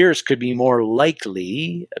Pierce could be more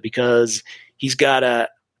likely because he's got a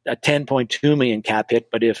 $10.2 million cap hit,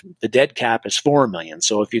 but if the dead cap is $4 million,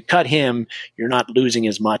 so if you cut him, you're not losing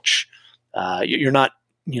as much. You're not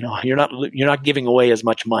giving away as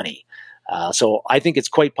much money. So I think it's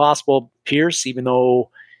quite possible Pierce, even though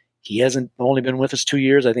he hasn't only been with us 2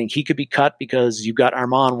 years, I think he could be cut because you've got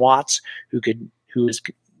Armon Watts who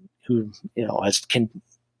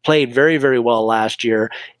played very, very well last year,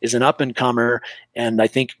 is an up-and-comer, and I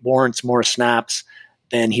think warrants more snaps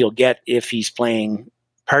than he'll get if he's playing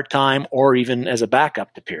part-time or even as a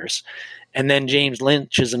backup to Pierce. And then James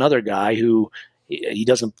Lynch is another guy who he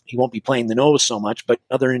won't be playing the nose so much, but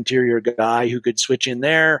another interior guy who could switch in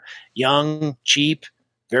there, young, cheap,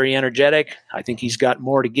 very energetic. I think he's got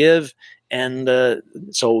more to give. And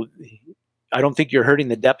so I don't think you're hurting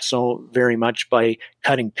the depth so very much by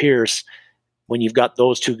cutting Pierce when you've got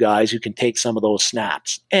those two guys who can take some of those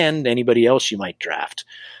snaps and anybody else you might draft.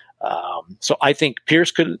 So I think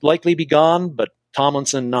Pierce could likely be gone, but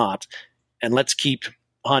Tomlinson not. And let's keep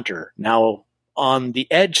Hunter. Now, on the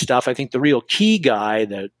edge stuff, I think the real key guy,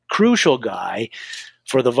 the crucial guy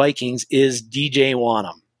for the Vikings is DJ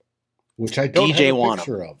Wonnum. Which I don't have a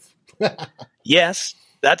picture of. Yes,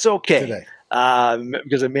 that's okay.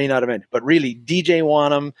 Because it may not have been. But really, DJ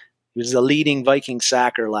Wonnum was the leading Viking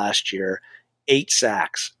sacker last year. 8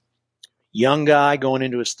 sacks. Young guy going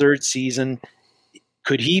into his third season.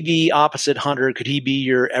 Could he be opposite Hunter? Could he be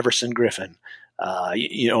your Everson Griffin?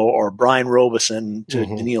 Or Brian Robeson to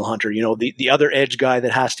Danielle Hunter, the other edge guy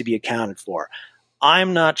that has to be accounted for.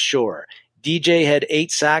 I'm not sure. DJ had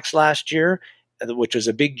 8 sacks last year, which was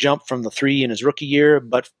a big jump from the 3 in his rookie year,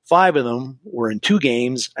 but 5 of them were in 2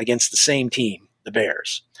 games against the same team, the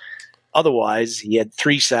Bears. Otherwise, he had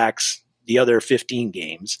 3 sacks the other 15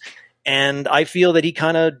 games. And I feel that he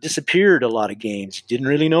kind of disappeared a lot of games. Didn't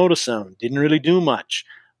really notice him. Didn't really do much.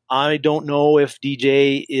 I don't know if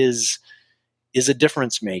DJ is a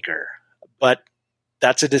difference maker, but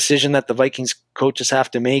that's a decision that the Vikings coaches have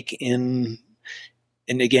to make in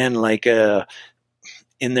again, like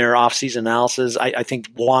in their offseason analysis. I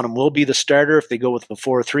think Wonnum will be the starter if they go with the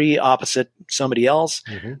 4-3 opposite somebody else.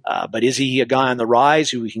 But is he a guy on the rise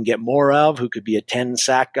who we can get more of, who could be a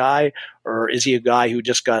 10-sack guy, or is he a guy who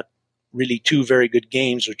just got really 2 very good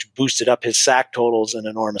games, which boosted up his sack totals an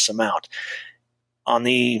enormous amount? But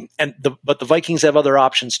the Vikings have other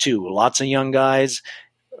options too. Lots of young guys.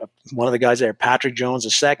 One of the guys there, Patrick Jones,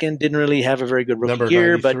 II, didn't really have a very good rookie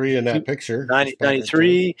year. Number 93 in that picture.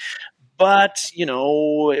 93. But,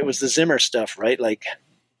 it was the Zimmer stuff, right? Like,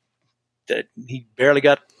 that he barely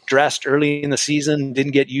got dressed early in the season,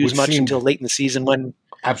 didn't get used much until late in the season when.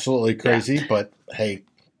 Absolutely crazy, but hey,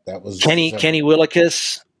 that was. Kenny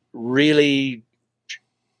Willekes really.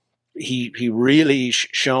 He really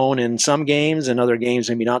shone in some games, and other games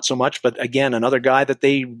maybe not so much. But again, another guy that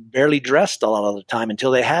they barely dressed a lot of the time until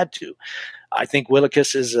they had to. I think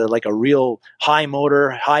Willekes is like a real high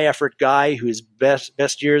motor, high effort guy who's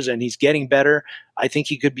best years, and he's getting better. I think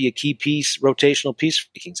he could be a key piece, rotational piece for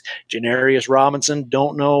Vikings. Janarius Robinson,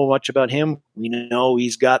 don't know much about him. We know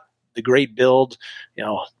he's got the great build,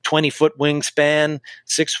 20-foot wingspan,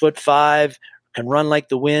 6'5", can run like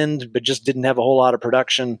the wind, but just didn't have a whole lot of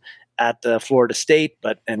production at Florida State,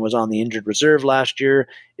 and was on the injured reserve last year.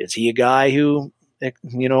 Is he a guy who,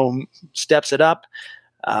 steps it up?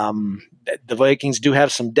 The Vikings do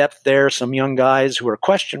have some depth there, some young guys who are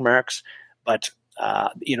question marks, but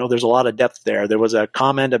there's a lot of depth there. There was a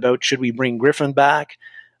comment about should we bring Griffin back?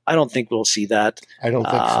 I don't think we'll see that. I don't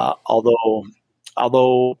think so.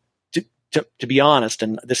 Although to be honest,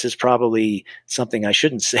 and this is probably something I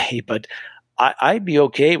shouldn't say, but I'd be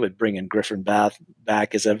okay with bringing Griffin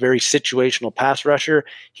back as a very situational pass rusher.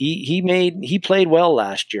 He played well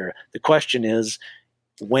last year. The question is,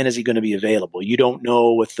 when is he going to be available? You don't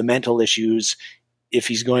know with the mental issues if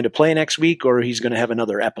he's going to play next week or he's going to have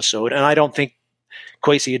another episode. And I don't think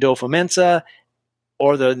Kwesi Adolfo-Mensah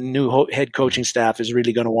or the new head coaching staff is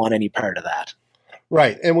really going to want any part of that.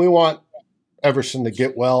 Right. And we want Everson to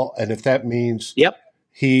get well. And if that means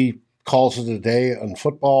he calls it a day on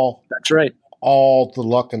football, that's right. All the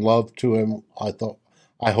luck and love to him.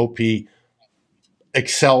 I hope he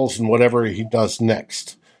excels in whatever he does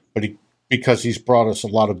next. Because he's brought us a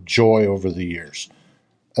lot of joy over the years.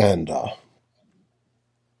 And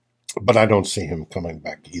but I don't see him coming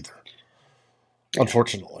back either.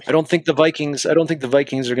 Unfortunately. I don't think the Vikings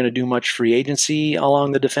are going to do much free agency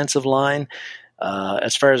along the defensive line.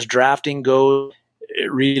 As far as drafting goes,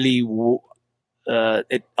 it really a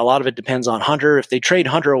lot of it depends on Hunter. If they trade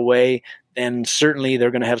Hunter away, then certainly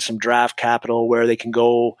they're going to have some draft capital where they can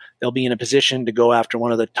go. They'll be in a position to go after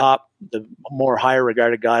one of the more higher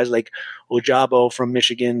regarded guys like Ojabo from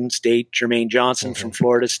Michigan State, Jermaine Johnson from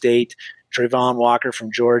Florida State, Trayvon Walker from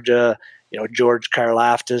Georgia, George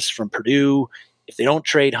Karlaftis from Purdue. If they don't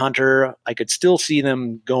trade Hunter, I could still see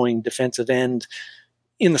them going defensive end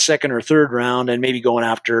in the second or third round and maybe going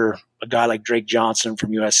after a guy like Drake Johnson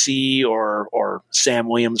from USC or Sam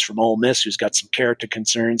Williams from Ole Miss, who's got some character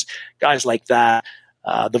concerns, guys like that.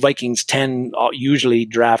 The Vikings usually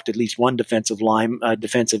draft at least one defensive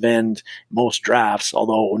end most drafts,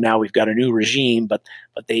 although now we've got a new regime, but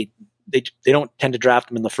they don't tend to draft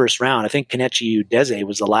them in the first round. I think Kenechi Udeze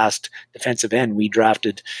was the last defensive end we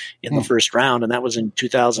drafted in the first round, and that was in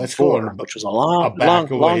 2004, which was a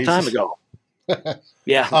long time ago.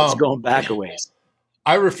 Yeah, it's going back a ways.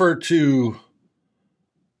 I refer to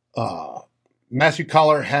Matthew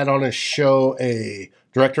Collar had on his show a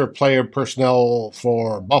director of player personnel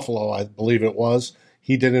for Buffalo, I believe it was.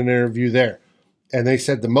 He did an interview there. And they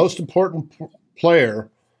said the most important player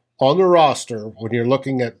on the roster when you're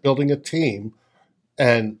looking at building a team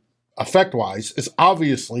and effect-wise is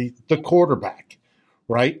obviously the quarterback,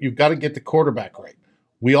 right? You've got to get the quarterback right.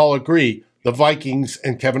 We all agree the Vikings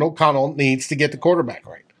and Kevin O'Connell needs to get the quarterback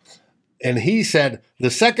right. And he said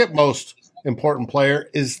the second most important player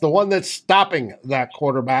is the one that's stopping that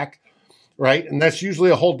quarterback, right? And that's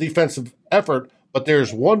usually a whole defensive effort, but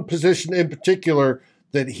there's one position in particular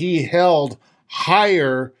that he held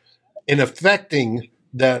higher in affecting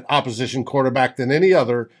that opposition quarterback than any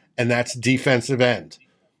other, and that's defensive end.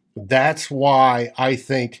 That's why I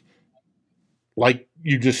think, like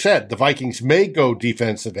you just said, the Vikings may go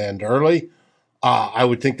defensive end early. I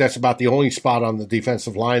would think that's about the only spot on the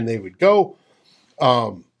defensive line they would go,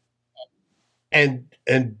 and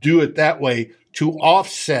do it that way to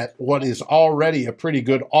offset what is already a pretty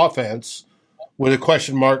good offense with a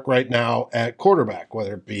question mark right now at quarterback,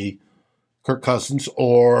 whether it be Kirk Cousins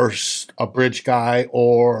or a bridge guy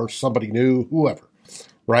or somebody new, whoever,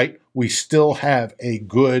 right? We still have a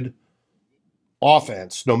good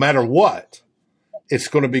offense. No matter what, it's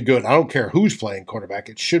going to be good. I don't care who's playing quarterback.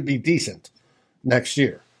 It should be decent next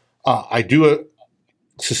year. I do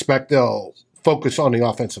suspect they'll focus on the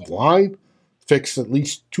offensive line, fix at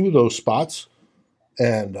least two of those spots,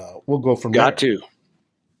 and we'll go from there.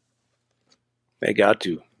 They got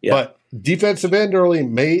to. Yeah. But defensive end early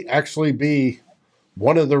may actually be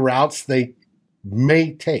one of the routes they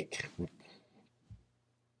may take.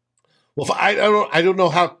 Well, I don't know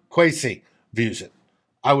how Kwesi views it.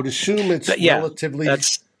 I would assume it's relatively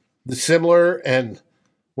similar. And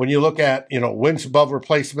when you look at, wins above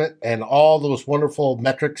replacement and all those wonderful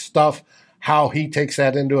metric stuff, how he takes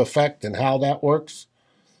that into effect and how that works,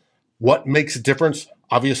 what makes a difference?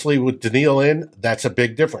 Obviously, with Daniil in, that's a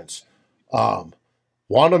big difference.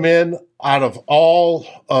 Want him in out of all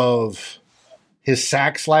of his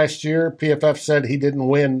sacks last year. PFF said he didn't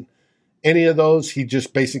win any of those. He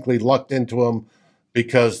just basically lucked into them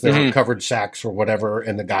because they were covered sacks or whatever,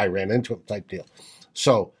 and the guy ran into him type deal.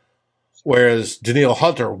 So, whereas Daniil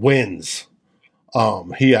Hunter wins,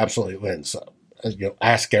 he absolutely wins.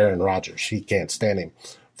 Ask Aaron Rodgers. He can't stand him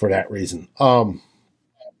for that reason. It's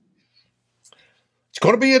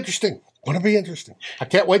going to be interesting. I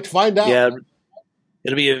can't wait to find out. Yeah.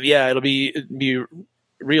 It'll be a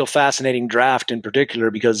real fascinating draft in particular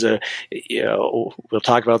because we'll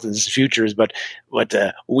talk about this in futures, but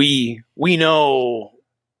we know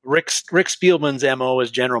Rick Spielman's MO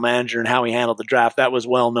as general manager and how he handled the draft, that was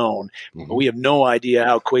well known. Mm-hmm. But we have no idea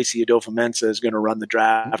how Kwesi Adofo-Mensah is going to run the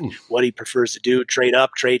draft, what he prefers to do, trade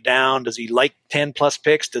up, trade down. Does he like 10-plus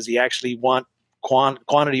picks? Does he actually want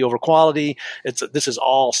quantity over quality? This is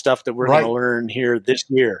all stuff that we're going to learn here this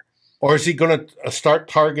year. Or is he going to start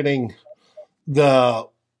targeting the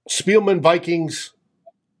Spielman Vikings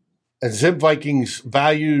and Zim Vikings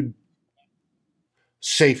valued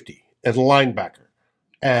safety and linebacker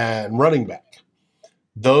and running back?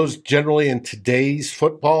 Those generally in today's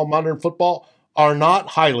football, modern football, are not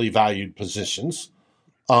highly valued positions.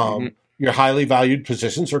 Your highly valued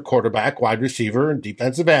positions are quarterback, wide receiver, and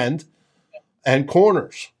defensive end, and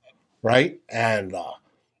corners, right? And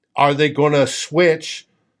are they going to switch?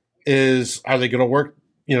 Are they going to work,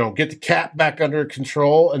 get the cap back under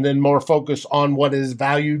control and then more focus on what is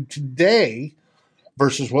valued today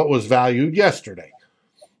versus what was valued yesterday?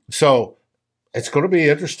 So it's going to be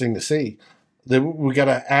interesting to see. We got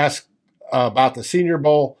to ask about the Senior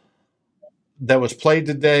Bowl that was played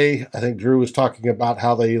today. I think Drew was talking about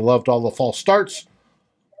how they loved all the false starts.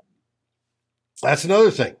 That's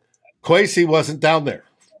another thing. Kwesi wasn't down there.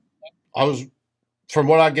 From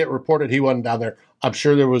what I get reported, he wasn't down there. I'm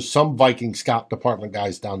sure there was some Viking scout department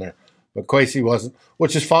guys down there, but Kwesi wasn't,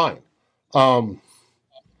 which is fine. We'll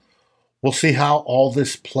see how all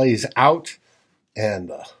this plays out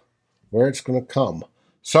and where it's going to come.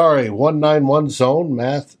 Sorry, 191 zone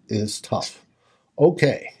math is tough.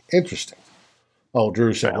 Okay, interesting. Oh,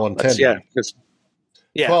 Drew said 110.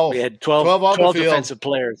 Yeah, 12, we had 12 defensive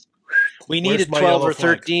players. We needed 12 or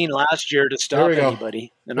 13 last year to stop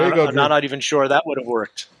anybody. And I'm not even sure that would have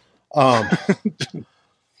worked. But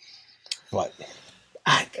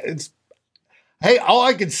hey, all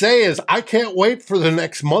I can say is I can't wait for the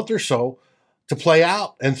next month or so to play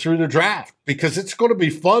out and through the draft, because it's going to be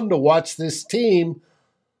fun to watch this team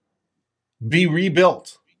be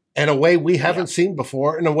rebuilt in a way we haven't seen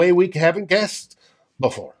before, in a way we haven't guessed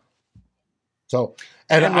before. So,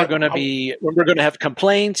 and we're going to have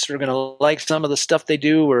complaints. We're going to like some of the stuff they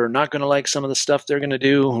do. We're not going to like some of the stuff they're going to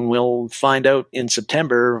do. And we'll find out in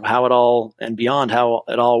September how it all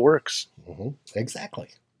works. Mm-hmm. Exactly.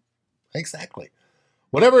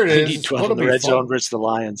 Whatever it is, need 12 in the red zone versus the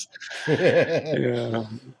Lions. Yeah.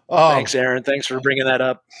 Thanks, Aaron. Thanks for bringing that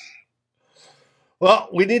up. Well,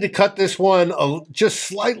 we need to cut this one just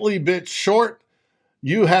slightly bit short.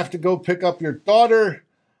 You have to go pick up your daughter.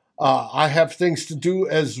 I have things to do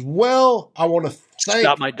as well. I want to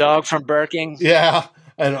stop my dog from barking. Yeah,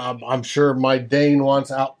 and I'm sure my Dane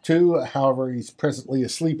wants out too. However, he's presently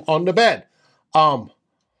asleep on the bed. I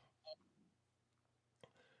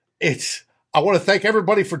want to thank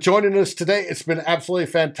everybody for joining us today. It's been absolutely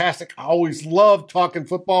fantastic. I always love talking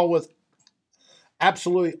football with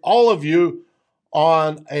absolutely all of you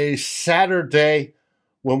on a Saturday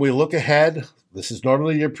when we look ahead. This is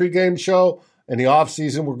normally your pregame show. In the off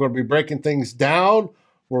season, we're going to be breaking things down.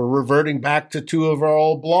 We're reverting back to two of our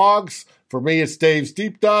old blogs. For me, it's Dave's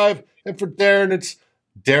Deep Dive. And for Darren, it's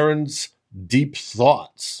Darren's Deep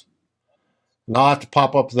Thoughts. And I'll have to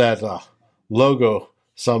pop up that logo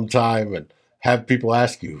sometime and have people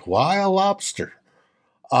ask you, why a lobster?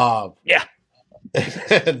 Yeah.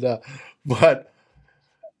 But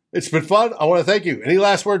it's been fun. I want to thank you. Any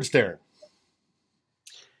last words, Darren?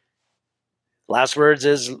 Last words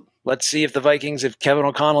is, let's see if Kevin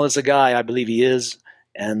O'Connell is the guy. I believe he is.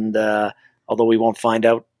 And although we won't find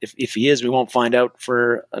out if he is, we won't find out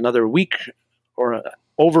for another week or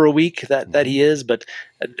over a week that he is.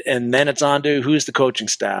 And then it's on to who's the coaching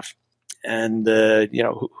staff. And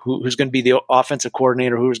who's going to be the offensive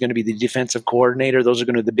coordinator, who's going to be the defensive coordinator. Those are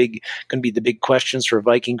going to be the big questions for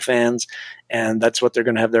Viking fans, and that's what they're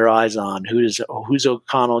going to have their eyes on. Who's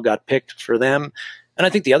O'Connell got picked for them? And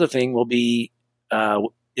I think the other thing will be,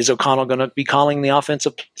 is O'Connell going to be calling the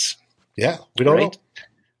offensive plays? Yeah, we don't know.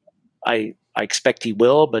 I expect he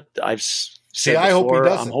will, but I've said before,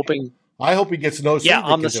 I hope he doesn't. I hope he gets no. Yeah,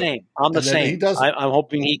 I'm the same. I'm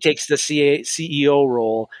hoping he takes the CEO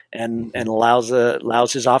role and allows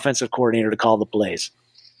his offensive coordinator to call the plays.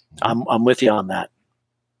 I'm with you on that.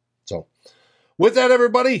 So, with that,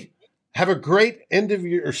 everybody, have a great end of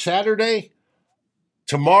your Saturday.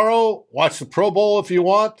 Tomorrow, watch the Pro Bowl if you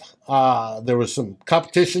want. There was some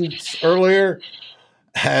competitions earlier,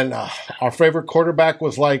 and our favorite quarterback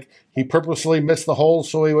was like he purposely missed the hole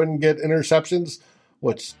so he wouldn't get interceptions,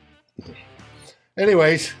 which.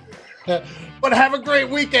 Anyways, but have a great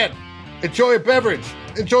weekend. Enjoy a beverage.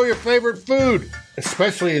 Enjoy your favorite food.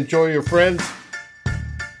 Especially enjoy your friends.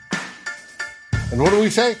 And what do we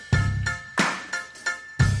say?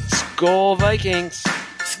 Skol Vikings.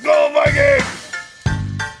 Skol Vikings!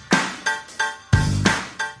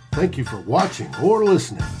 thank you for watching or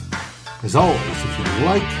listening. As always, if you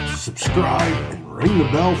like, subscribe, and ring the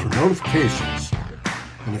bell for notifications.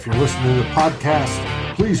 And if you're listening to the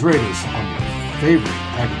podcast, please rate us on your favorite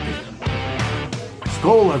aggregator.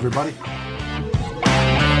 Skål, everybody.